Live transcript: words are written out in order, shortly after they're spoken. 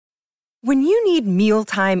When you need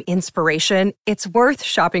mealtime inspiration, it's worth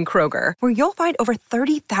shopping Kroger, where you'll find over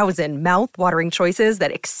 30,000 mouth-watering choices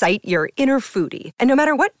that excite your inner foodie. And no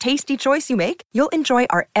matter what tasty choice you make, you'll enjoy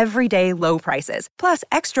our everyday low prices, plus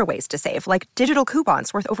extra ways to save, like digital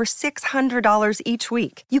coupons worth over $600 each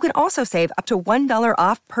week. You can also save up to $1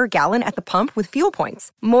 off per gallon at the pump with fuel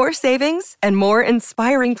points. More savings and more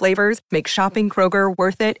inspiring flavors make shopping Kroger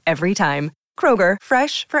worth it every time. Kroger,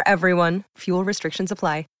 fresh for everyone. Fuel restrictions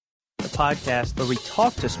apply. The podcast where we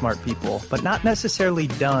talk to smart people, but not necessarily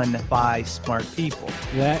done by smart people.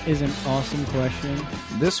 That is an awesome question.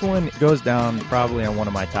 This one goes down probably on one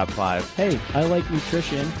of my top 5. Hey, I like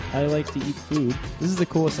nutrition. I like to eat food. This is the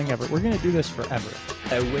coolest thing ever. We're going to do this forever.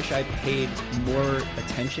 I wish I paid more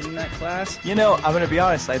attention in that class. You know, I'm going to be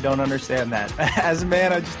honest, I don't understand that. As a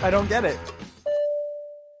man, I don't get it.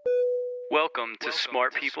 Welcome to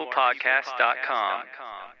smartpeoplepodcast.com.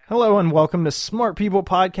 Hello and welcome to Smart People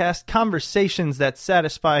Podcast, conversations that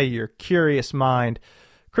satisfy your curious mind.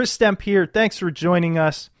 Chris Stemp here. Thanks for joining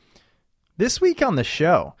us. This week on the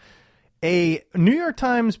show, a New York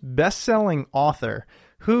Times best-selling author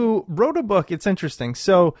who wrote a book. It's interesting.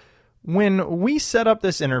 So when we set up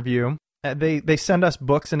this interview, they send us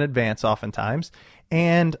books in advance oftentimes,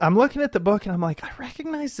 and I'm looking at the book and I'm like, I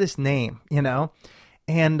recognize this name, you know?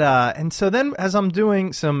 And so then as I'm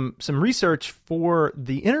doing some research for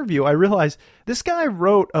the interview, I realized this guy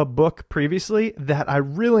wrote a book previously that I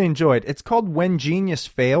really enjoyed. It's called When Genius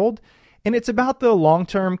Failed, and it's about the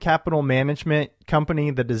long-term capital management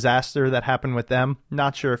company, the disaster that happened with them.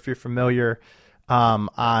 Not sure if you're familiar.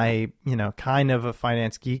 I, kind of a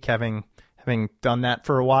finance geek, having done that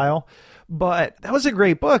for a while. But that was a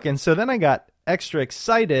great book. And so then I got extra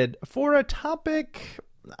excited for a topic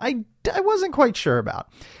I wasn't quite sure about.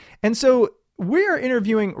 And so we're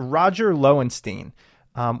interviewing Roger Lowenstein,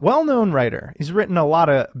 well-known writer. He's written a lot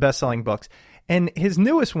of best-selling books. And his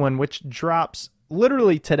newest one, which drops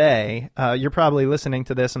literally today, you're probably listening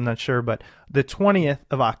to this, I'm not sure, but the 20th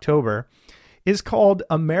of October, is called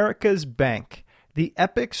America's Bank, The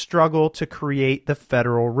Epic Struggle to Create the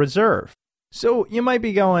Federal Reserve. So you might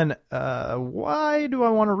be going, why do I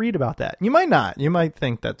want to read about that? You might not. You might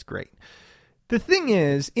think that's great. The thing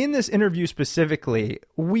is, in this interview specifically,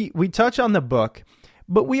 we touch on the book,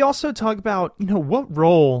 but we also talk about, what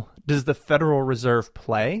role does the Federal Reserve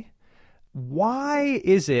play? Why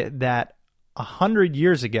is it that 100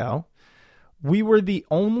 years ago, we were the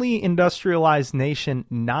only industrialized nation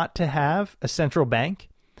not to have a central bank?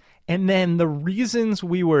 And then the reasons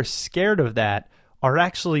we were scared of that are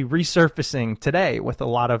actually resurfacing today with a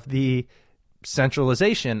lot of the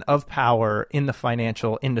centralization of power in the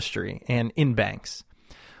financial industry and in banks.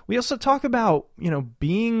 We also talk about,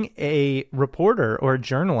 being a reporter or a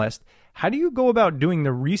journalist. How do you go about doing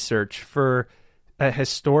the research for a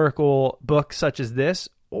historical book such as this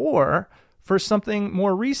or for something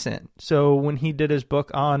more recent? So when he did his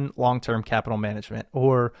book on long-term capital management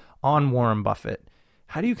or on Warren Buffett,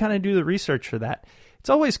 how do you kind of do the research for that? It's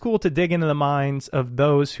always cool to dig into the minds of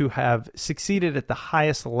those who have succeeded at the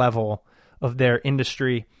highest level of their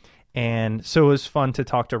industry. And so it was fun to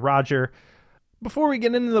talk to Roger. Before we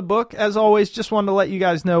get into the book, as always, just wanted to let you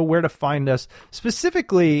guys know where to find us.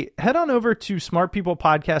 Specifically, head on over to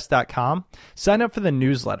smartpeoplepodcast.com, sign up for the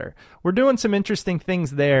newsletter. We're doing some interesting things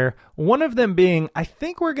there. One of them being, I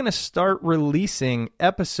think we're going to start releasing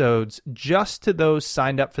episodes just to those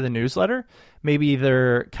signed up for the newsletter. Maybe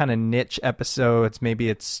they're kind of niche episodes. Maybe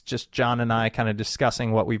it's just John and I kind of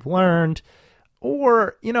discussing what we've learned.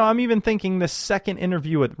 Or, I'm even thinking the second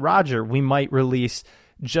interview with Roger, we might release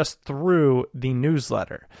just through the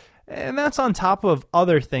newsletter. And that's on top of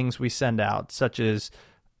other things we send out, such as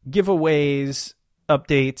giveaways,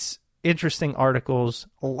 updates, interesting articles,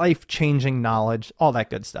 life-changing knowledge, all that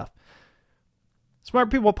good stuff.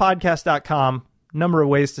 SmartPeoplePodcast.com, number of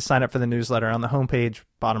ways to sign up for the newsletter on the homepage,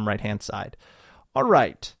 bottom right-hand side. All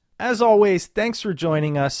right. As always, thanks for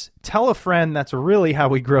joining us. Tell a friend. That's really how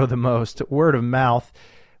we grow the most, word of mouth.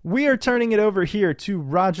 We are turning it over here to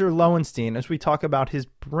Roger Lowenstein as we talk about his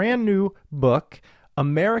brand new book,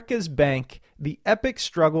 America's Bank, The Epic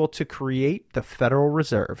Struggle to Create the Federal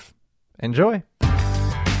Reserve. Enjoy.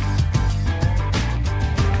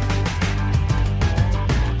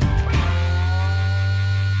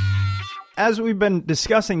 As we've been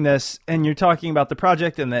discussing this, and you're talking about the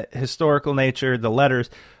project and the historical nature, the letters,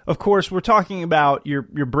 of course, we're talking about your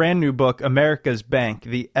brand new book, America's Bank,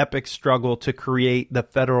 The Epic Struggle to Create the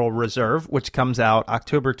Federal Reserve, which comes out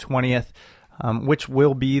October 20th, which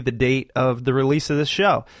will be the date of the release of this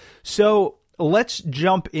show. So let's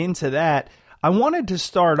jump into that. I wanted to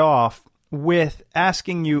start off with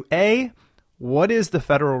asking you, A, what is the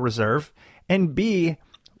Federal Reserve? And B,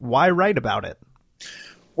 why write about it?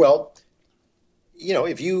 Well,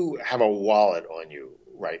 if you have a wallet on you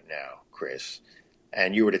right now, Chris,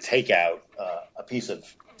 and you were to take out a piece of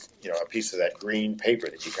that green paper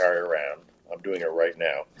that you carry around, I'm doing it right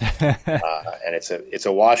now, and it's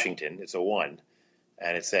a Washington, it's a one,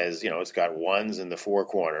 and it says, it's got ones in the four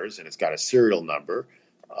corners, and it's got a serial number,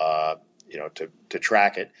 to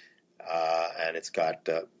track it, and it's got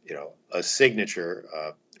a signature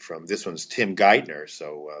from this one's Tim Geithner,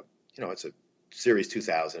 so it's a Series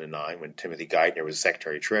 2009 when Timothy Geithner was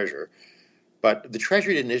Secretary Treasurer, but the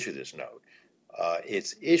Treasury didn't issue this note.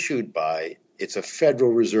 It's issued by, it's a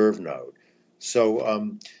Federal Reserve note.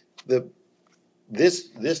 So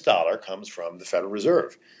this dollar comes from the Federal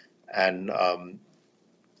Reserve. And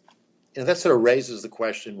that sort of raises the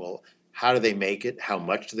question, well, how do they make it? How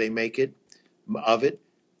much do they make it of it?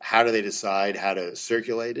 How do they decide how to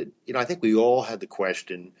circulate it? I think we all had the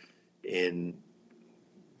question in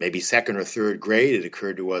maybe second or third grade. It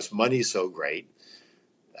occurred to us, money's so great.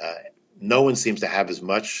 No one seems to have as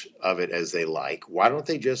much of it as they like. Why don't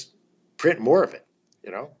they just print more of it?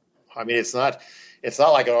 I mean, it's not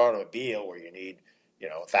like an automobile where you need,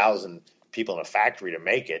 1,000 people in a factory to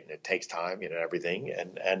make it, and it takes time, and everything.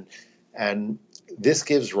 And this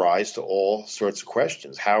gives rise to all sorts of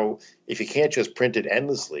questions. How, if you can't just print it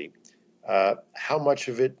endlessly, how much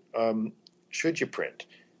of it should you print?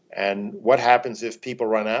 And what happens if people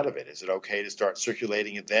run out of it? Is it okay to start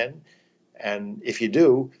circulating it then? And if you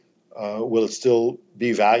do, will it still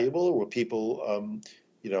be valuable, or will people,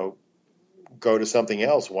 go to something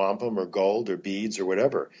else, wampum or gold or beads or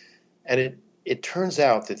whatever? And it turns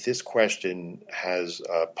out that this question has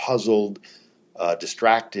puzzled,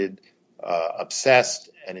 distracted, obsessed,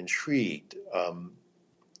 and intrigued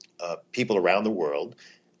people around the world,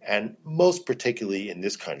 and most particularly in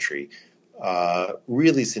this country,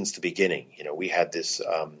 really since the beginning. We had this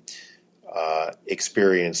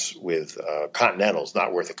experience with Continentals,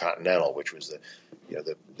 not worth a Continental, which was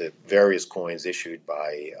the various coins issued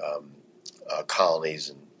by colonies,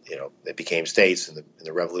 and that became states in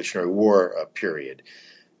the Revolutionary War period.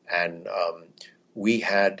 And we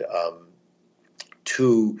had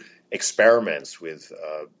two experiments with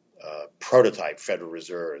prototype Federal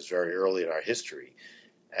Reserves very early in our history,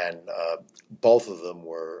 and both of them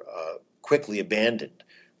were quickly abandoned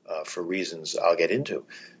for reasons I'll get into.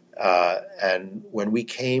 And when we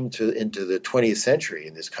came into the 20th century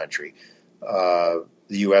in this country, the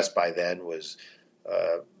U.S. by then was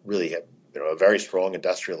really a very strong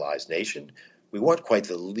industrialized nation. We weren't quite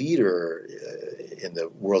the leader in the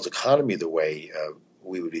world's economy the way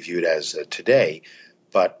we would be viewed as today,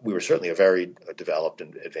 but we were certainly a very developed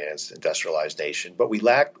and advanced industrialized nation. But we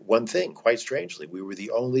lacked one thing, quite strangely. We were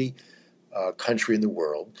the only country in the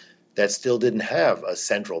world that still didn't have a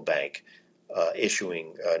central bank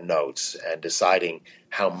issuing notes and deciding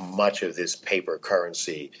how much of this paper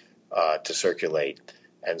currency to circulate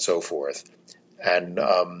and so forth. And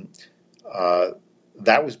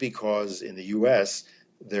that was because in the U.S.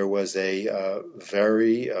 there was a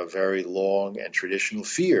very long and traditional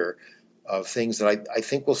fear of things that I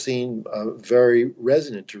think will seem very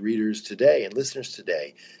resonant to readers today and listeners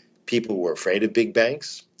today. People were afraid of big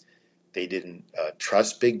banks. They didn't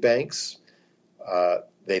trust big banks.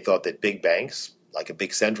 They thought that big banks, like a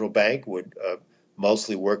big central bank, would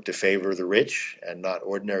mostly work to favor the rich and not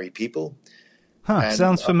ordinary people.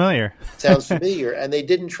 Sounds familiar. Sounds familiar. And they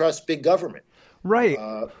didn't trust big government. Right.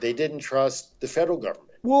 They didn't trust the federal government.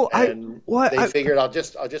 Well, they figured I'll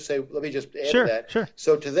just say, let me just add to that. Sure.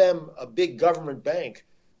 So to them, a big government bank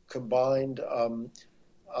combined,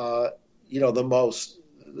 the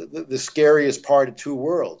scariest part of two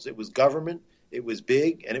worlds. It was government, it was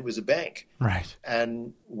big, and it was a bank. Right.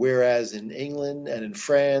 And whereas in England and in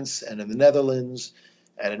France and in the Netherlands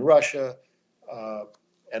and in Russia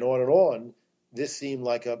and on, this seemed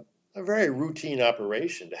like a very routine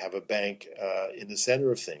operation to have a bank in the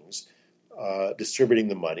center of things, distributing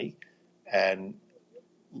the money and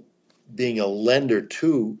being a lender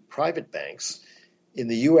to private banks. In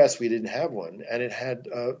the U.S., we didn't have one, and it had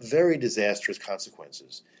very disastrous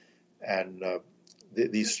consequences. And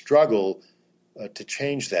the struggle to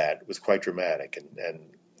change that was quite dramatic, and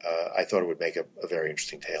I thought it would make a very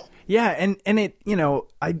interesting tale. Yeah, and it,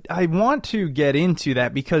 I want to get into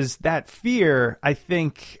that because that fear, I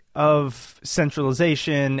think, of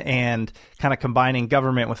centralization and kind of combining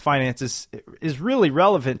government with finances is really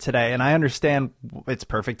relevant today. And I understand it's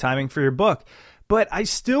perfect timing for your book, but I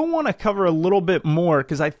still want to cover a little bit more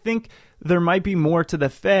because I think there might be more to the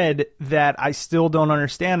Fed that I still don't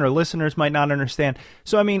understand or listeners might not understand.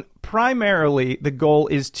 So, I mean, primarily the goal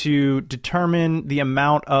is to determine the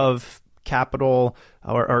amount of capital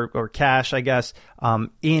or cash, I guess,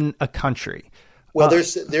 in a country. Well,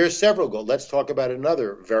 there are several goals. Let's talk about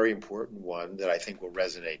another very important one that I think will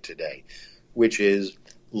resonate today, which is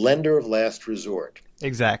lender of last resort.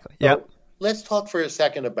 Exactly. So Yep. let's talk for a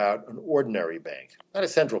second about an ordinary bank, not a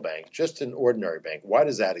central bank, just an ordinary bank. Why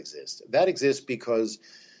does that exist? That exists because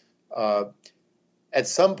at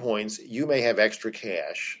some points you may have extra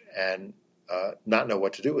cash and not know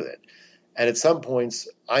what to do with it. And at some points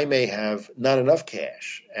I may have not enough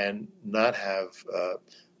cash and not have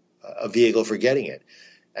a vehicle for getting it.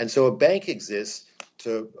 And so a bank exists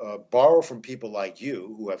to borrow from people like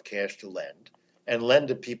you who have cash to lend and lend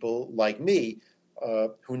to people like me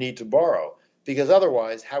who need to borrow, because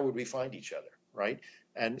otherwise, how would we find each other, right?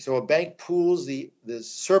 And so a bank pools the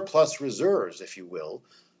surplus reserves, if you will,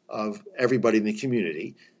 of everybody in the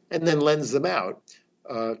community, and then lends them out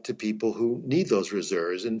to people who need those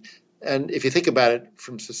reserves. And if you think about it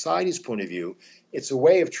from society's point of view, it's a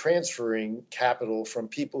way of transferring capital from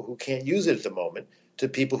people who can't use it at the moment to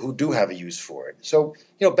people who do have a use for it. So,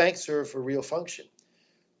 banks serve a real function.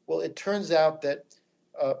 Well, it turns out that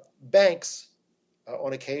banks,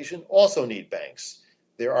 on occasion, also need banks.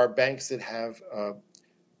 There are banks that have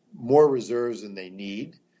more reserves than they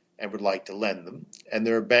need and would like to lend them. And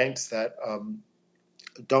there are banks that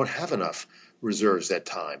don't have enough reserves at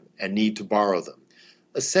time and need to borrow them.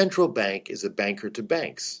 A central bank is a banker to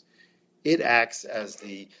banks. It acts as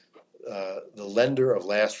the lender of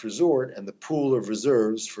last resort and the pool of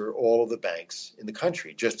reserves for all of the banks in the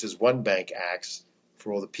country, just as one bank acts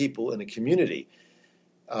for all the people in a community.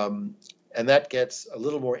 And that gets a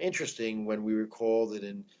little more interesting when we recall that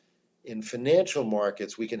in financial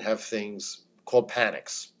markets, we can have things called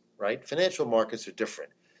panics, right? Financial markets are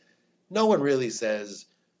different. No one really says,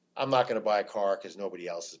 I'm not going to buy a car because nobody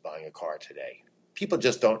else is buying a car today. People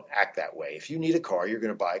just don't act that way. If you need a car, you're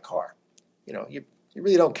going to buy a car. You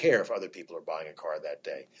really don't care if other people are buying a car that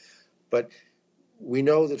day. But we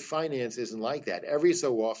know that finance isn't like that. Every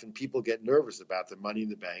so often, people get nervous about the money in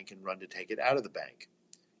the bank and run to take it out of the bank.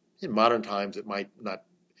 In modern times, it might not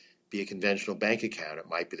be a conventional bank account. It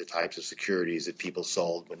might be the types of securities that people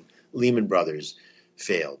sold when Lehman Brothers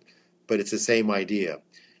failed. But it's the same idea.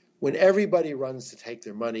 When everybody runs to take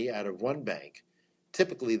their money out of one bank,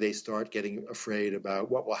 typically they start getting afraid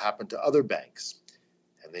about what will happen to other banks.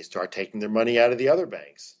 And they start taking their money out of the other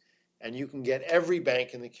banks. And you can get every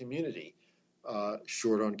bank in the community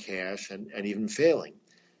short on cash and even failing.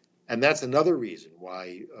 And that's another reason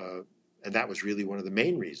why, and that was really one of the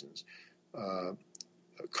main reasons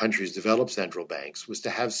countries developed central banks, was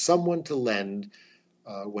to have someone to lend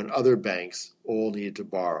when other banks all needed to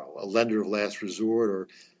borrow, a lender of last resort, or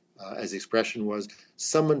as the expression was,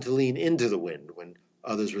 someone to lean into the wind when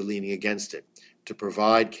others were leaning against it, to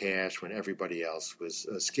provide cash when everybody else was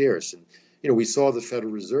scarce. And, we saw the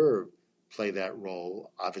Federal Reserve play that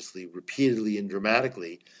role, obviously repeatedly and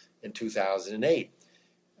dramatically in 2008.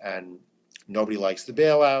 And nobody likes the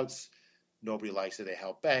bailouts. Nobody likes that they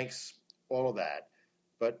help banks, all of that.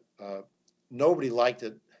 But nobody liked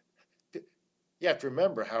it. You have to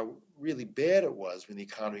remember how really bad it was when the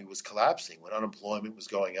economy was collapsing, when unemployment was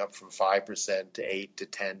going up from 5% to 8 to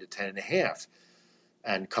 10 to 10.5%.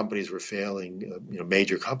 And companies were failing,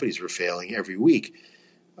 major companies were failing every week.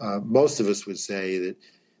 Most of us would say that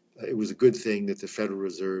it was a good thing that the Federal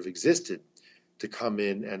Reserve existed to come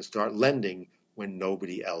in and start lending when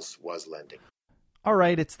nobody else was lending. All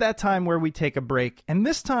right, it's that time where we take a break, and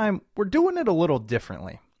this time we're doing it a little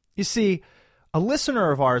differently. You see, a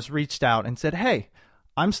listener of ours reached out and said, hey,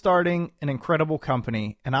 I'm starting an incredible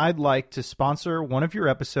company, and I'd like to sponsor one of your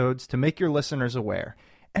episodes to make your listeners aware.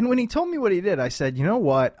 And when he told me what he did, I said, you know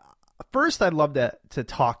what? First, I'd love to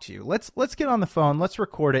talk to you. Let's get on the phone, let's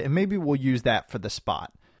record it, and maybe we'll use that for the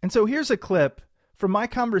spot. And so here's a clip from my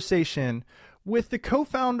conversation with the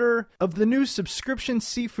co-founder of the new subscription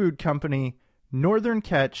seafood company, Northern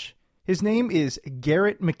Catch. His name is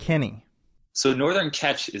Garrett McKinney. So Northern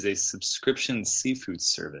Catch is a subscription seafood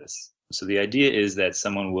service. So the idea is that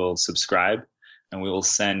someone will subscribe and we will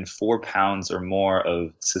send 4 pounds or more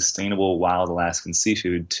of sustainable wild Alaskan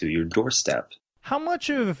seafood to your doorstep. How much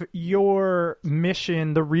of your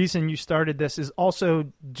mission, the reason you started this, is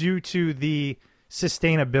also due to the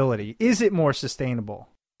sustainability? Is it more sustainable?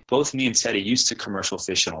 Both me and Teddy used to commercial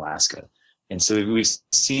fish in Alaska. And so we've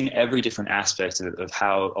seen every different aspect of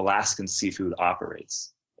how Alaskan seafood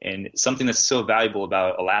operates. And something that's so valuable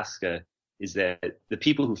about Alaska is that the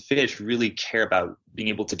people who fish really care about being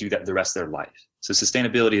able to do that the rest of their life. So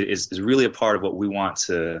sustainability is really a part of what we want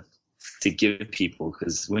to give people,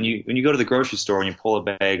 because when you go to the grocery store and you pull a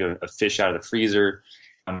bag of fish out of the freezer,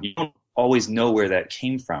 you don't always know where that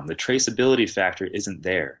came from. The traceability factor isn't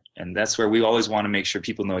there. And that's where we always want to make sure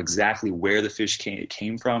people know exactly where the fish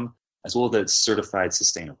came from, as well as that it's certified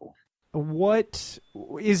sustainable. What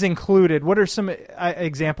is included? What are some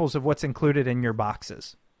examples of what's included in your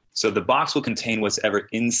boxes? So the box will contain what's ever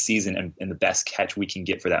in season and the best catch we can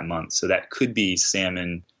get for that month. So that could be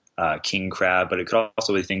salmon, king crab, but it could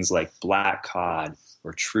also be things like black cod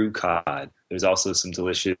or true cod. There's also some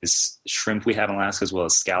delicious shrimp we have in Alaska, as well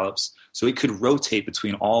as scallops. So it could rotate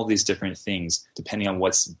between all these different things depending on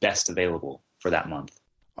what's best available for that month.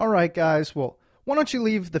 All right, guys. Well, why don't you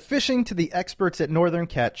leave the fishing to the experts at Northern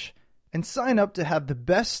Catch and sign up to have the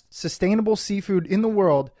best sustainable seafood in the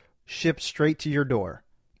world shipped straight to your door.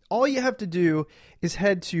 All you have to do is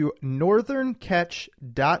head to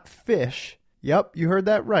northerncatch.fish. Yep, you heard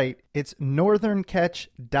that right. It's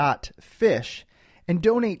northerncatch.fish, and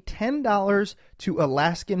donate $10 to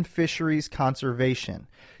Alaskan Fisheries Conservation.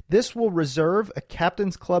 This will reserve a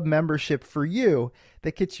Captain's Club membership for you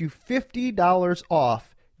that gets you $50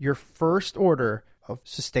 off your first order of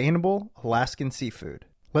sustainable Alaskan seafood.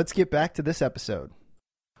 Let's get back to this episode.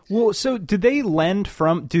 Well, so do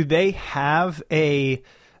they have a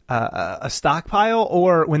stockpile,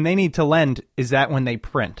 or when they need to lend, is that when they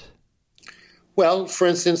print? Well, for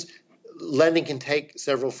instance, lending can take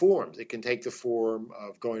several forms. It can take the form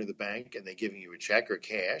of going to the bank and they giving you a check or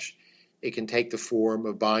cash. It can take the form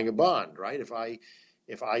of buying a bond, right? If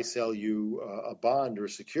I sell you a bond or a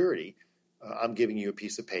security, I'm giving you a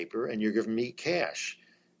piece of paper and you're giving me cash.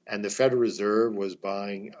 And the Federal Reserve was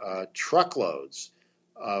buying truckloads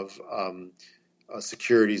of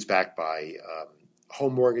securities backed by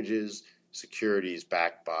home mortgages, securities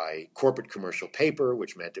backed by corporate commercial paper,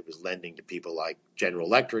 which meant it was lending to people like General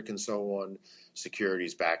Electric and so on,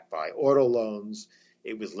 securities backed by auto loans.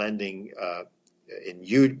 It was lending in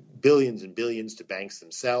huge billions and billions to banks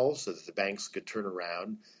themselves so that the banks could turn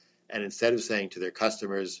around and instead of saying to their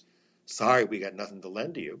customers, sorry, we got nothing to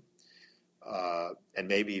lend to you, and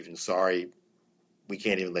maybe even sorry, we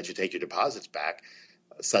can't even let you take your deposits back,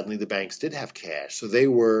 suddenly the banks did have cash. So they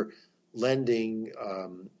were lending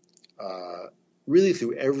really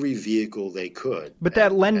through every vehicle they could. But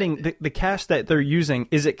that lending, the cash that they're using,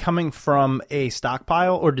 is it coming from a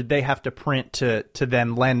stockpile, or did they have to print to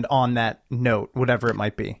then lend on that note, whatever it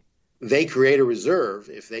might be? They create a reserve.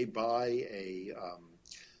 If they buy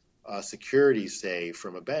a security, say,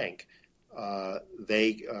 from a bank,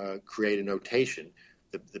 they create a notation.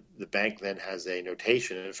 The bank then has a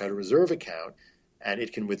notation in a Federal Reserve account, and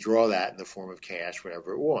it can withdraw that in the form of cash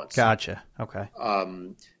whenever it wants. Gotcha. Okay.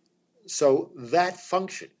 So that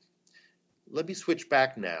function, let me switch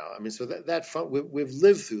back now. I mean, so we've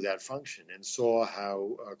lived through that function and saw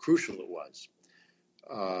how crucial it was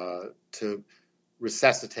to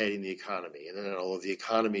resuscitating the economy. And then although the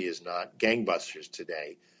economy is not gangbusters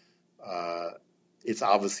today, it's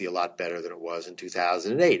obviously a lot better than it was in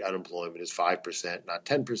 2008. Unemployment is 5%, not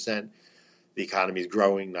 10%. The economy is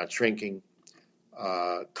growing, not shrinking.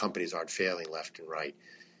 Companies aren't failing left and right.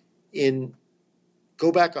 Go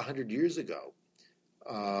back 100 years ago,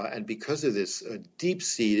 and because of this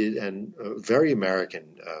deep-seated and very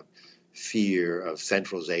American fear of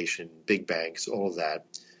centralization, big banks, all of that,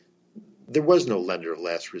 there was no lender of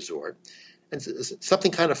last resort. And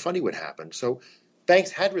something kind of funny would happen. So banks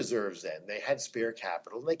had reserves then. They had spare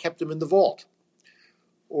capital, and they kept them in the vault.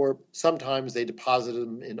 Or sometimes they deposited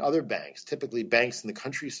them in other banks. Typically, banks in the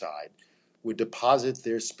countryside would deposit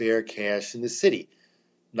their spare cash in the city.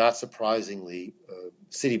 Not surprisingly,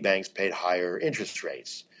 city banks paid higher interest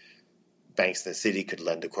rates. Banks in the city could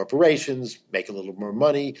lend to corporations, make a little more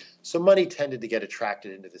money, so money tended to get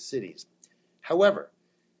attracted into the cities. However,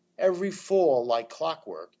 every fall, like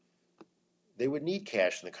clockwork, they would need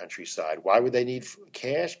cash in the countryside. Why would they need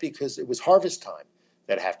cash? Because it was harvest time.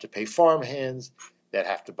 They'd have to pay farm hands, they'd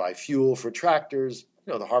have to buy fuel for tractors.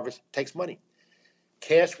 The harvest takes money.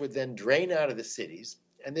 Cash would then drain out of the cities,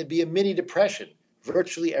 and there'd be a mini depression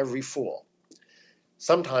virtually every fall.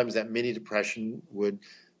 Sometimes that mini depression would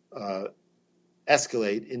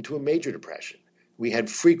escalate into a major depression. We had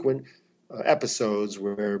frequent episodes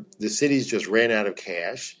where the cities just ran out of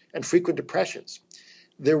cash and frequent depressions.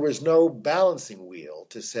 There was no balancing wheel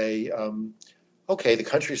to say, okay, the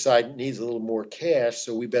countryside needs a little more cash,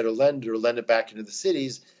 so we better lend it back into the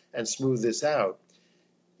cities and smooth this out.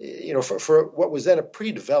 For what was then a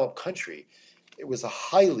pretty developed country, it was a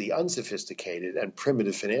highly unsophisticated and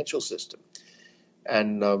primitive financial system.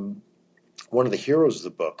 And one of the heroes of the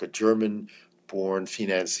book, a German born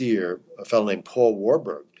financier, a fellow named Paul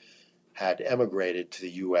Warburg, had emigrated to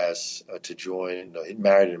the U.S. To join. He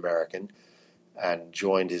married an American and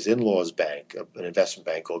joined his in-laws' bank, an investment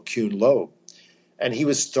bank called Kuhn Loeb. And he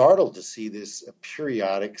was startled to see this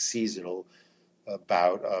periodic seasonal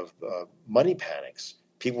bout of money panics.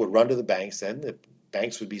 People would run to the banks then. The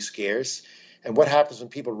banks would be scarce. And what happens when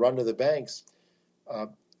people run to the banks?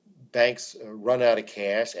 Banks run out of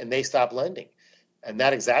cash and they stop lending. And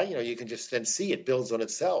that exactly, you can just then see it builds on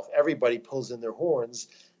itself. Everybody pulls in their horns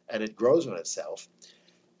and it grows on itself.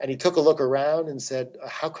 And he took a look around and said,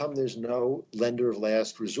 how come there's no lender of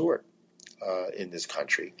last resort in this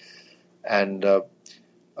country? And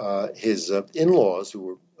his in-laws, who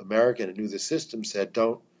were American and knew the system, said,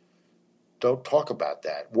 don't talk about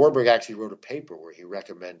that. Warburg actually wrote a paper where he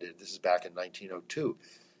recommended, this is back in 1902,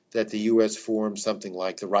 that the U.S. form something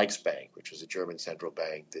like the Reichsbank, which was a German central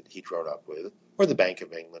bank that he'd grown up with, or the Bank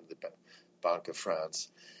of England, the Bank of France.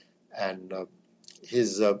 And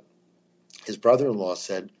his brother-in-law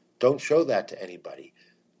said, don't show that to anybody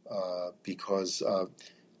because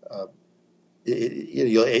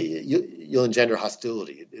you'll engender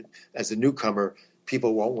hostility. As a newcomer,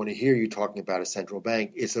 people won't want to hear you talking about a central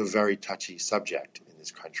bank. It's a very touchy subject in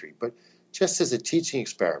this country. But just as a teaching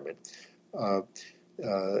experiment,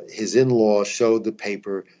 his in-law showed the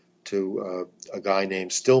paper to a guy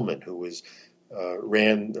named Stillman, who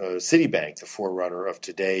ran Citibank, the forerunner of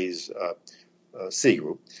today's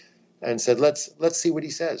Citigroup, and said, "Let's see what he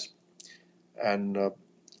says." And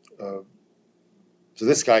so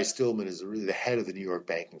this guy Stillman is really the head of the New York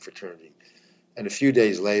banking fraternity. And a few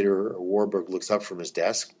days later, Warburg looks up from his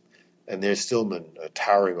desk, and there's Stillman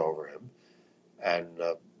towering over him. And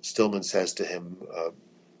Stillman says to him,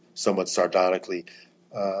 somewhat sardonically,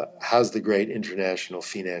 how's the great international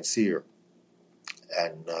financier?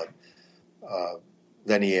 And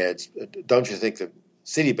then he adds, don't you think that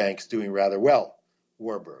Citibank's doing rather well,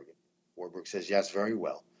 Warburg? Warburg says, yes, very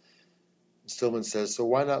well. And Stillman says, so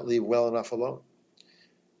why not leave well enough alone?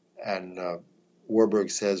 And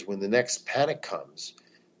Warburg says, when the next panic comes,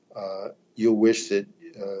 you'll wish that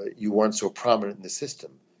you weren't so prominent in the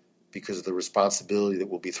system because of the responsibility that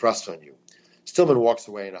will be thrust on you. Stillman walks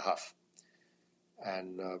away in a huff.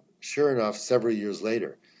 And sure enough, several years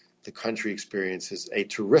later, the country experiences a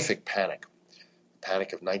terrific panic, the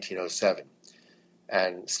panic of 1907.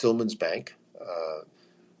 And Stillman's bank,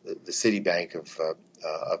 the Citibank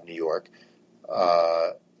of New York,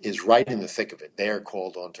 is right in the thick of it. They are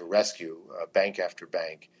called on to rescue bank after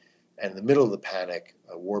bank. And in the middle of the panic,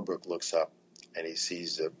 Warburg looks up and he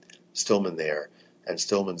sees Stillman there. And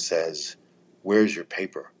Stillman says, where's your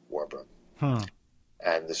paper, Warburg?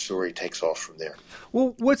 And the story takes off from there.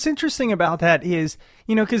 Well, what's interesting about that is,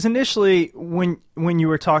 because initially when you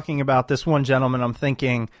were talking about this one gentleman, I'm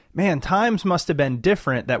thinking, man, times must have been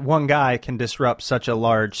different that one guy can disrupt such a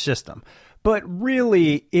large system. But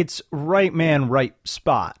really, it's right man, right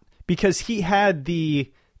spot, because he had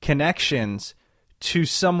the connections to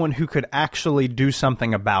someone who could actually do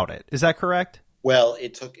something about it. Is that correct? Well,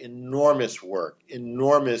 it took enormous work,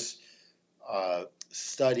 enormous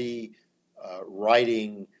study,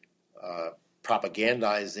 writing,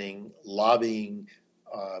 propagandizing, lobbying.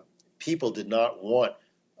 People did not want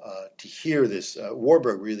to hear this.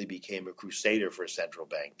 Warburg really became a crusader for a central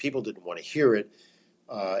bank. People didn't want to hear it.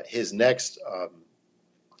 His next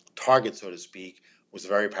target, so to speak, was a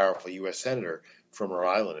very powerful U.S. senator from Rhode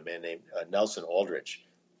Island, a man named Nelson Aldrich,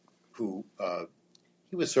 who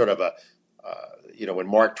he was sort of when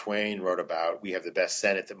Mark Twain wrote about we have the best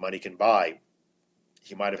Senate that money can buy,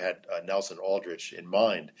 he might have had Nelson Aldrich in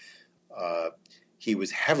mind. He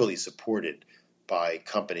was heavily supported by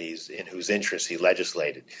companies in whose interests he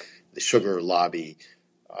legislated, the sugar lobby,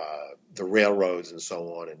 the railroads, and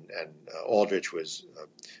so on. And Aldrich was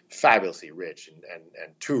fabulously rich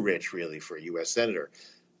and too rich, really, for a U.S. senator.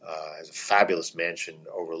 Has a fabulous mansion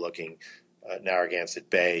overlooking Narragansett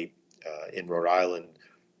Bay in Rhode Island.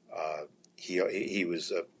 He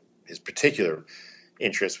was his particular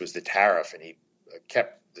interest was the tariff, and he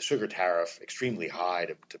kept the sugar tariff extremely high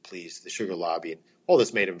to please the sugar lobby, and all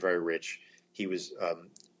this made him very rich. He was,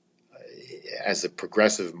 as the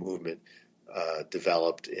progressive movement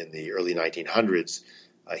developed in the early 1900s,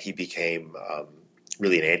 he became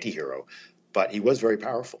really an anti-hero, but he was very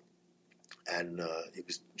powerful. And he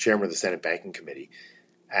was chairman of the Senate Banking Committee.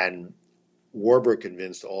 And Warburg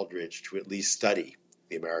convinced Aldrich to at least study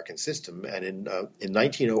the American system. And in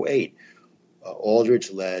 1908,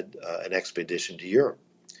 Aldrich led an expedition to Europe.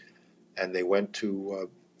 And they went to,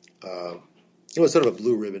 it was sort of a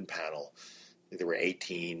blue ribbon panel. There were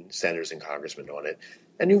 18 senators and congressmen on it.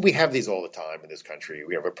 And we have these all the time in this country.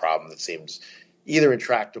 We have a problem that seems either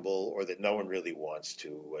intractable or that no one really wants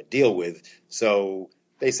to deal with. So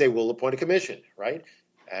they say, we'll appoint a commission, right?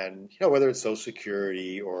 And, whether it's Social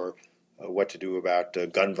Security or what to do about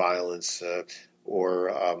gun violence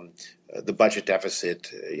or the budget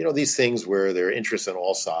deficit, these things where there are interests on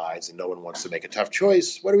all sides and no one wants to make a tough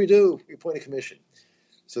choice. What do? We appoint a commission.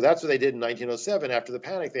 So that's what they did in 1907. After the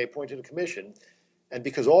panic, they appointed a commission. And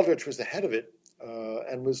because Aldrich was the head of it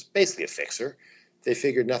and was basically a fixer, they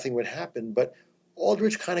figured nothing would happen. But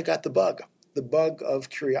Aldrich kind of got the bug of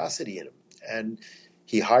curiosity in him. And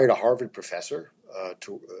he hired a Harvard professor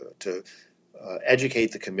to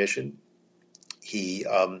educate the commission. He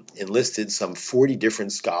enlisted some 40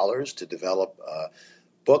 different scholars to develop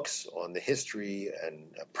books on the history and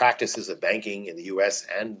practices of banking in the U.S.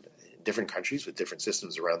 and in different countries with different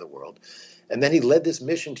systems around the world. And then he led this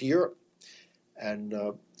mission to Europe. And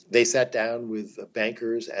they sat down with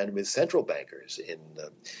bankers and with central bankers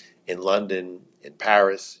in London, in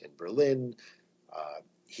Paris, in Berlin.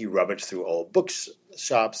 He rummaged through old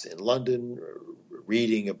bookshops in London,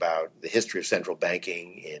 reading about the history of central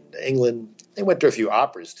banking in England. They went to a few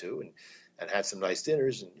operas, too, and had some nice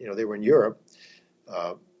dinners. And, they were in Europe.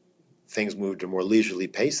 Things moved at a more leisurely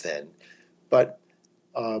pace then. But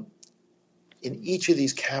in each of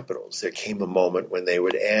these capitals, there came a moment when they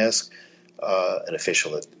would ask an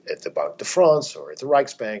official at the Banque de France or at the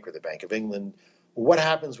Reichsbank or the Bank of England, what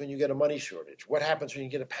happens when you get a money shortage? What happens when you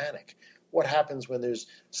get a panic? What happens when there's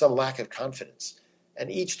some lack of confidence? And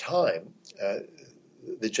each time,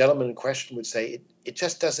 the gentleman in question would say, it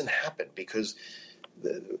just doesn't happen because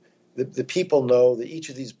the people know that each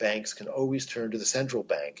of these banks can always turn to the central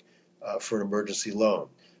bank for an emergency loan,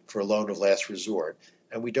 for a loan of last resort.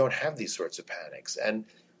 And we don't have these sorts of panics. And,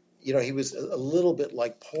 he was a little bit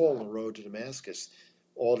like Paul on the road to Damascus.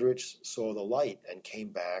 Aldrich saw the light and came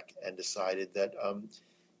back and decided that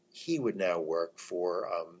he would now work for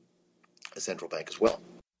a central bank as well.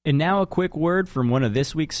 And now a quick word from one of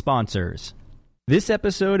this week's sponsors. This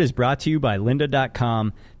episode is brought to you by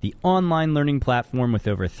lynda.com, the online learning platform with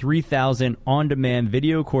over 3,000 on-demand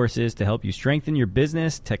video courses to help you strengthen your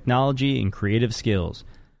business, technology, and creative skills.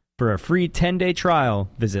 For a free 10-day trial,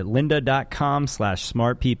 visit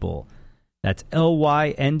lynda.com/smartpeople. That's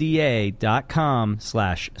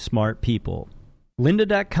lynda.com/smartpeople.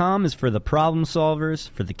 Lynda.com is for the problem solvers,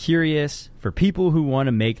 for the curious, for people who want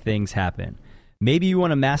to make things happen. Maybe you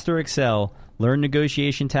want to master Excel, learn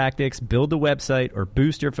negotiation tactics, build a website, or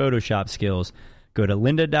boost your Photoshop skills. Go to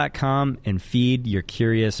lynda.com and feed your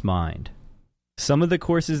curious mind. Some of the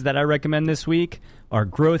courses that I recommend this week are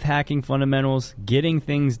Growth Hacking Fundamentals, Getting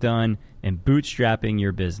Things Done, and Bootstrapping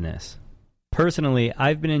Your Business. Personally,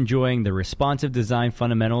 I've been enjoying the Responsive Design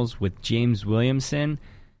Fundamentals with James Williamson.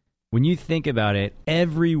 When you think about it,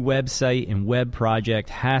 every website and web project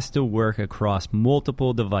has to work across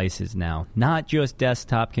multiple devices now. Not just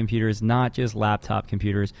desktop computers, not just laptop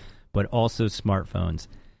computers, but also smartphones.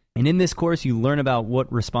 And in this course, you learn about what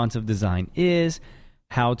responsive design is,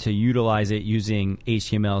 how to utilize it using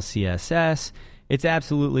HTML, CSS. It's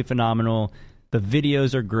absolutely phenomenal. The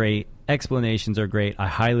videos are great. Explanations are great. I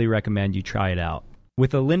highly recommend you try it out.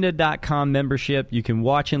 With a lynda.com membership, you can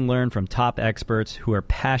watch and learn from top experts who are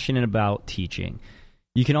passionate about teaching.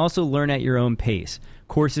 You can also learn at your own pace.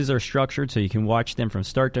 Courses are structured so you can watch them from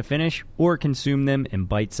start to finish or consume them in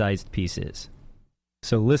bite-sized pieces.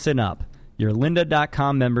 So listen up. Your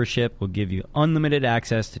lynda.com membership will give you unlimited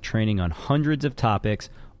access to training on hundreds of topics,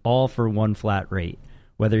 all for one flat rate.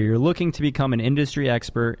 Whether you're looking to become an industry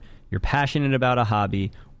expert, you're passionate about a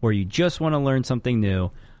hobby, or you just want to learn something new,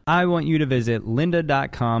 I want you to visit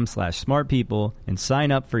lynda.com/smartpeople and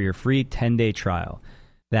sign up for your free 10-day trial.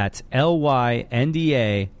 That's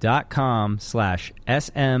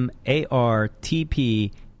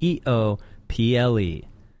lynda.com/smartpeople.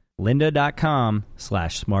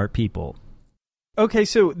 lynda.com/smartpeople. Okay,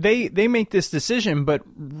 so they make this decision, but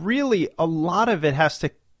really a lot of it has to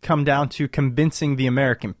come down to convincing the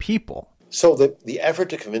American people. So the effort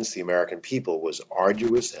to convince the American people was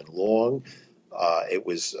arduous and long.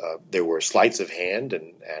 There were sleights of hand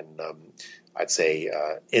and I'd say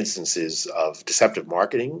instances of deceptive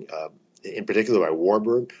marketing, in particular by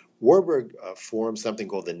Warburg. Warburg formed something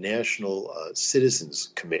called the National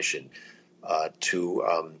Citizens Commission to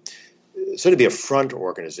sort of be a front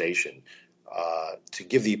organization to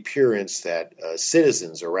give the appearance that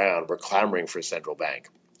citizens around were clamoring for a central bank.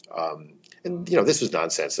 And this was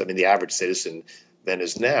nonsense. I mean, the average citizen then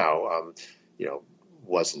as now,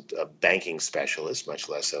 wasn't a banking specialist, much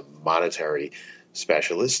less a monetary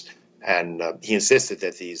specialist. And he insisted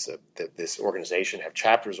that that this organization have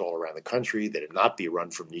chapters all around the country, that it not be run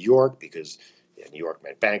from New York, because New York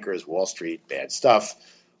meant bankers, Wall Street, bad stuff,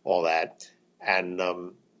 all that. And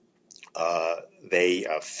they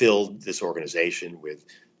filled this organization with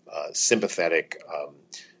sympathetic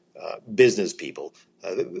business people.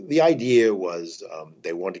 The idea was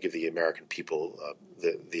they wanted to give the American people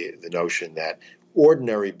the notion that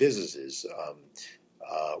ordinary businesses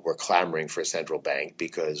were clamoring for a central bank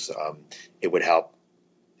because it would help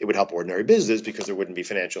ordinary businesses because there wouldn't be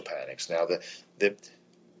financial panics. Now the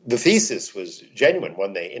thesis was genuine,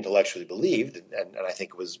 one they intellectually believed, and I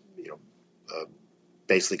think it was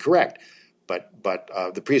basically correct. But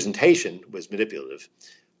the presentation was manipulative,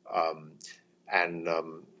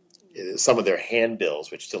 and some of their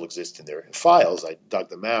handbills, which still exist in their files, I dug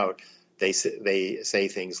them out. They say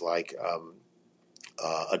things like,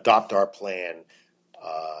 "Adopt our plan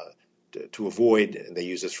to avoid," and they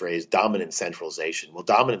use this phrase, "dominant centralization." Well,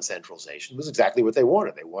 dominant centralization was exactly what they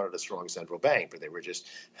wanted. They wanted a strong central bank, but they were just,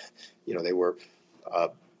 they were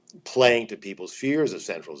playing to people's fears of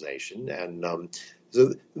centralization, and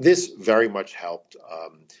so this very much helped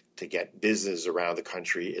to get businesses around the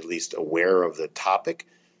country at least aware of the topic.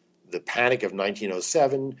 The panic of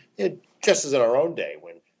 1907, just as in our own day,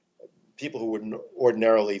 when people who wouldn't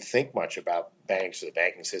ordinarily think much about banks or the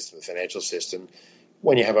banking system, the financial system,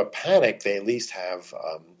 when you have a panic, they at least have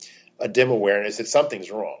a dim awareness that something's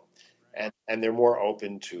wrong, and they're more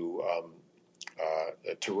open to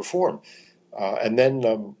reform. And then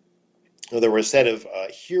there were a set of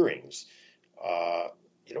hearings.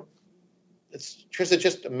 It's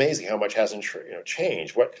just amazing how much hasn't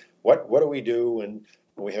changed. What do we do when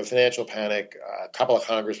we have a financial panic? A couple of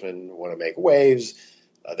congressmen want to make waves.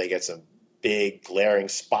 They get some big glaring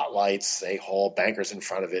spotlights. They haul bankers in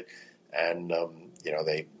front of it, and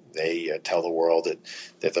they tell the world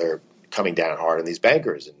that they're coming down hard on these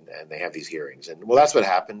bankers, and they have these hearings. And well, that's what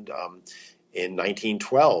happened in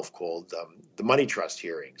 1912, called the money trust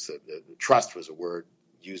hearings. The trust was a word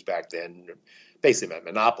used back then, basically meant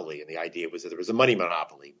monopoly, and the idea was that there was a money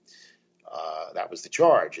monopoly. That was the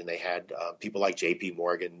charge, and they had people like J.P.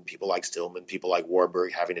 Morgan, people like Stillman, people like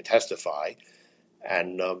Warburg having to testify,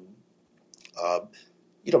 and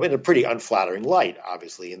in a pretty unflattering light,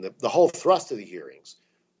 obviously. And the whole thrust of the hearings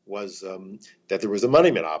was that there was a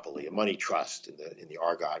money monopoly, a money trust in the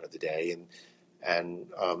argot of the day, and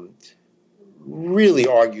really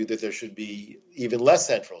argued that there should be even less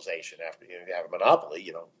centralization after you have a monopoly.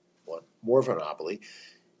 Want more of a monopoly.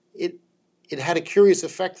 It had a curious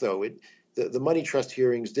effect, though. The money trust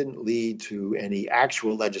hearings didn't lead to any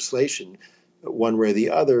actual legislation one way or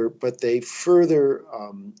the other, but they further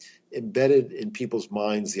embedded in people's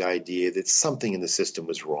minds the idea that something in the system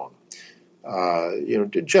was wrong.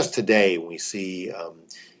 Just today when we see,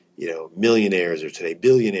 millionaires, or today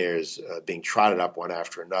billionaires being trotted up one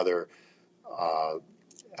after another,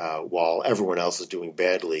 while everyone else is doing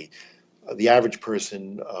badly, the average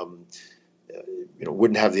person,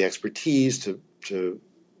 wouldn't have the expertise to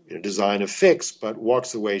design a fix, but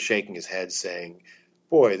walks away shaking his head, saying,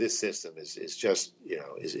 "Boy, this system is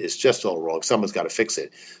just all wrong. Someone's got to fix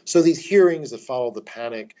it." So these hearings that followed the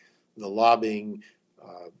panic, the lobbying,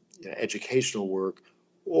 educational work,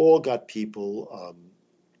 all got people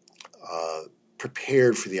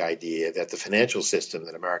prepared for the idea that the financial system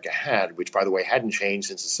that America had, which, by the way, hadn't changed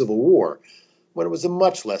since the Civil War, when it was a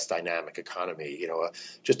much less dynamic economy,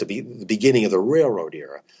 just the beginning of the railroad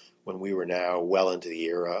era, when we were now well into the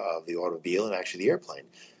era of the automobile and actually the airplane,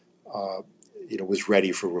 was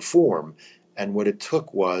ready for reform. And what it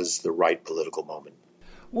took was the right political moment.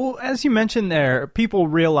 Well, as you mentioned there, people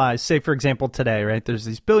realize, say, for example, today, right, there's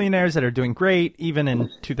these billionaires that are doing great. Even in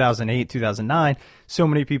 2008, 2009, so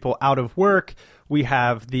many people out of work. We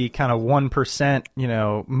have the kind of 1%,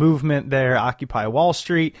 movement there, Occupy Wall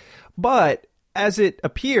Street. But as it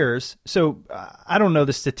appears, so I don't know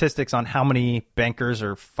the statistics on how many bankers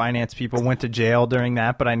or finance people went to jail during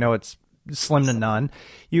that, but I know it's slim to none.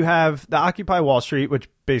 You have the Occupy Wall Street, which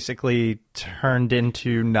basically turned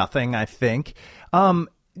into nothing, I think.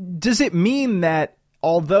 Does it mean that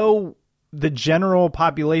although the general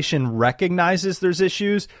population recognizes there's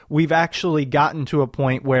issues, we've actually gotten to a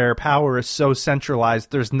point where power is so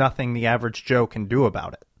centralized there's nothing the average Joe can do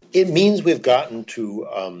about it? It means we've gotten to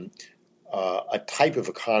a type of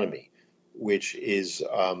economy which is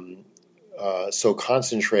so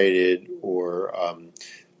concentrated or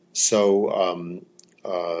so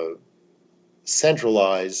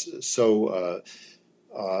centralized, so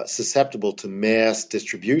susceptible to mass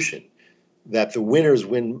distribution, that the winners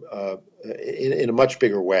win in a much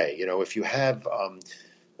bigger way. If you have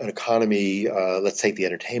an economy, let's take the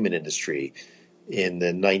entertainment industry in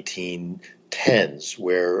the 1910s,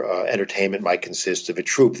 where entertainment might consist of a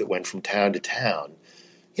troupe that went from town to town.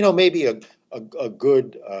 Maybe a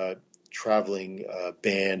good traveling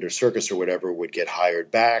band or circus or whatever would get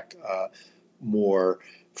hired back more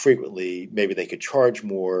frequently. Maybe they could charge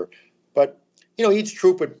more, but each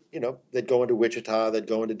troupe would, they'd go into Wichita, they'd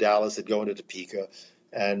go into Dallas, they'd go into Topeka,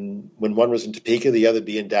 and when one was in Topeka, the other would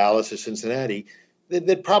be in Dallas or Cincinnati.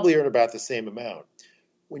 They'd probably earn about the same amount.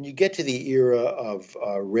 When you get to the era of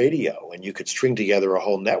radio and you could string together a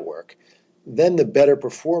whole network, then the better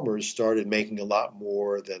performers started making a lot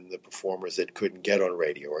more than the performers that couldn't get on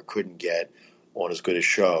radio or couldn't get on as good a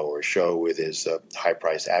show or show with his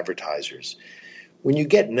high-priced advertisers. When you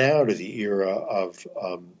get now to the era of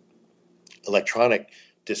electronic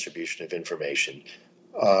distribution of information,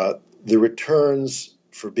 the returns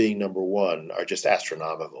for being number one are just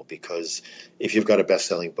astronomical, because if you've got a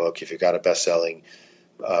best-selling book, if you've got a best-selling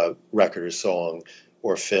record or song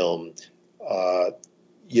or film,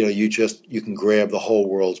 you can grab the whole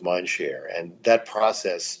world's mind share. And that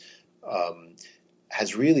process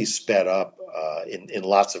has really sped up in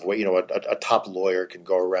lots of ways. A top lawyer can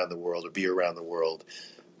go around the world or be around the world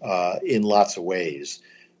in lots of ways.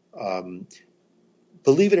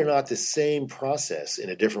 Believe it or not, the same process in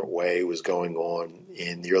a different way was going on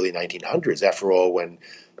in the early 1900s. After all, when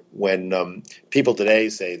people today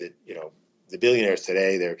say that, the billionaires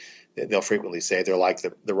today, they'll frequently say they're like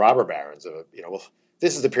the robber barons of,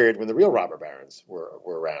 this is the period when the real robber barons were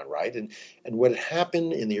around, right? And what had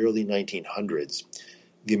happened in the early 1900s,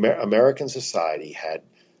 the American society had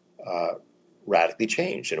radically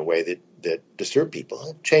changed in a way that disturbed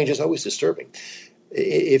people. Change is always disturbing.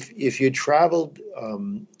 If you traveled,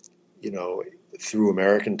 through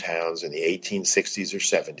American towns in the 1860s or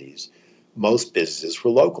 70s, most businesses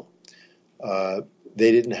were local.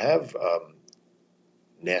 They didn't have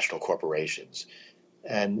national corporations,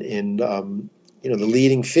 and in the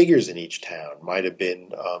leading figures in each town might have been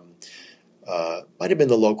the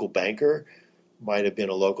local banker, might have been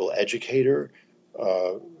a local educator,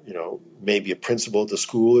 maybe a principal at the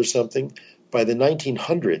school or something. By the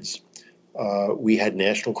 1900s, we had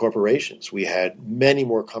national corporations. We had many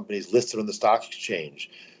more companies listed on the stock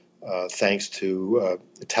exchange, thanks to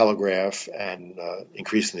the telegraph and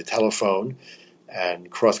increasing the telephone and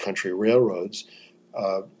cross-country railroads,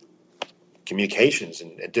 communications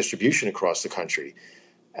and distribution across the country.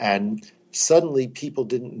 And suddenly people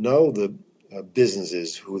didn't know the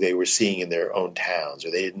businesses who they were seeing in their own towns,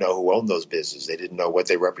 or they didn't know who owned those businesses. They didn't know what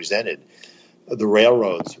they represented. The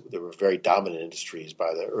railroads, that were very dominant industries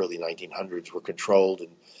by the early 1900s, were controlled in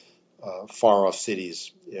far-off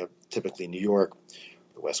cities, typically New York,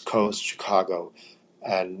 the West Coast, Chicago,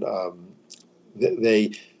 and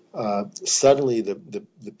they suddenly the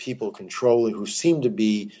people controlling, who seemed to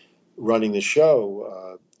be running the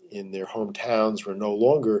show in their hometowns, were no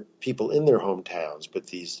longer people in their hometowns, but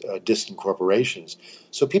these distant corporations.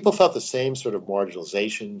 So people felt the same sort of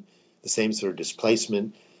marginalization, the same sort of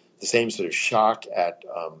displacement, the same sort of shock at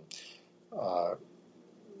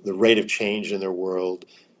the rate of change in their world.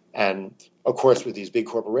 And of course, with these big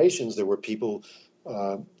corporations, there were people,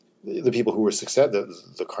 the people who were successful,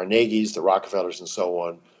 the Carnegies, the Rockefellers, and so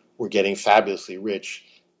on, were getting fabulously rich.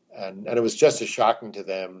 And it was just as shocking to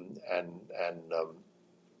them and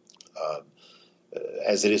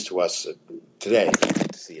as it is to us today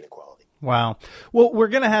to see inequality. Wow. Well, we're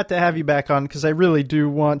going to have you back on, because I really do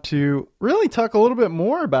want to really talk a little bit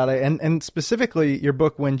more about it, and specifically your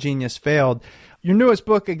book, When Genius Failed. Your newest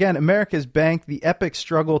book, again, America's Bank, The Epic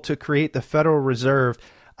Struggle to Create the Federal Reserve.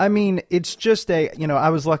 I mean, it's just I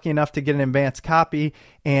was lucky enough to get an advanced copy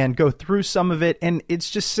and go through some of it, and it's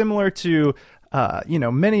just similar to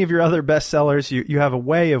many of your other bestsellers. You have a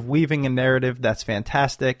way of weaving a narrative that's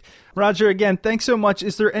fantastic. Roger, again, thanks so much.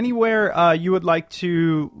 Is there anywhere you would like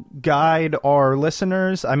to guide our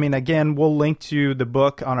listeners? I mean, again, we'll link to the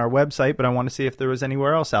book on our website, but I want to see if there was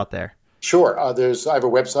anywhere else out there. Sure. I have a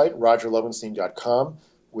website, rogerlowenstein.com,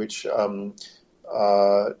 which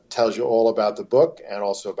tells you all about the book and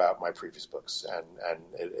also about my previous books. And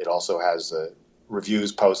it also has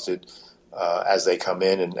reviews posted as they come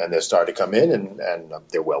in, and they're starting to come in, and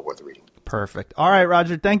they're well worth reading. Perfect. All right,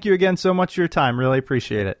 Roger, thank you again so much for your time. Really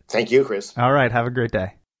appreciate it. Thank you, Chris. All right, have a great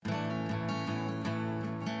day.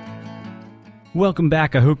 Welcome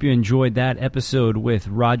back. I hope you enjoyed that episode with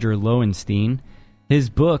Roger Lowenstein. His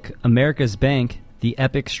book, America's Bank, The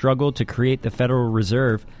Epic Struggle to Create the Federal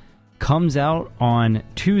Reserve, comes out on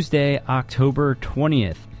Tuesday, October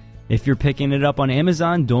 20th. If you're picking it up on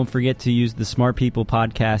Amazon, don't forget to use the Smart People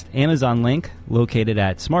Podcast Amazon link located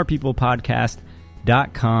at smartpeoplepodcast.com.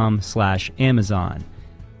 patreon.com/Amazon.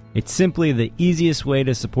 It's simply the easiest way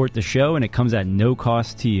to support the show, and it comes at no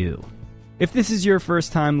cost to you. If this is your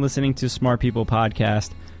first time listening to Smart People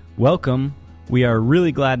Podcast, welcome. We are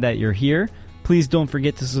really glad that you're here. Please don't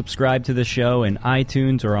forget to subscribe to the show in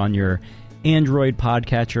iTunes or on your Android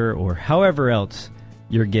podcatcher or however else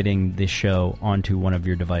you're getting this show onto one of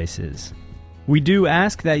your devices. We do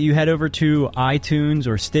ask that you head over to iTunes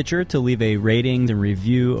or Stitcher to leave a rating and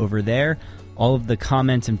review over there. All of the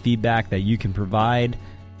comments and feedback that you can provide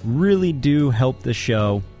really do help the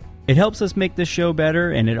show. It helps us make the show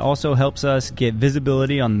better, and it also helps us get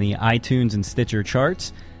visibility on the iTunes and Stitcher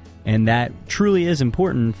charts, and that truly is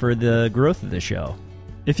important for the growth of the show.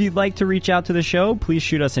 If you'd like to reach out to the show, please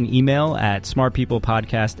shoot us an email at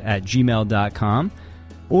smartpeoplepodcast@gmail.com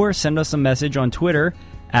or send us a message on Twitter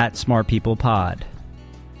 @smartpeoplepod.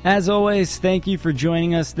 As always, thank you for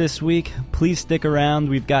joining us this week. Please stick around.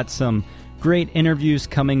 We've got some great interviews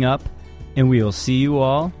coming up, and we will see you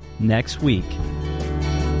all next week.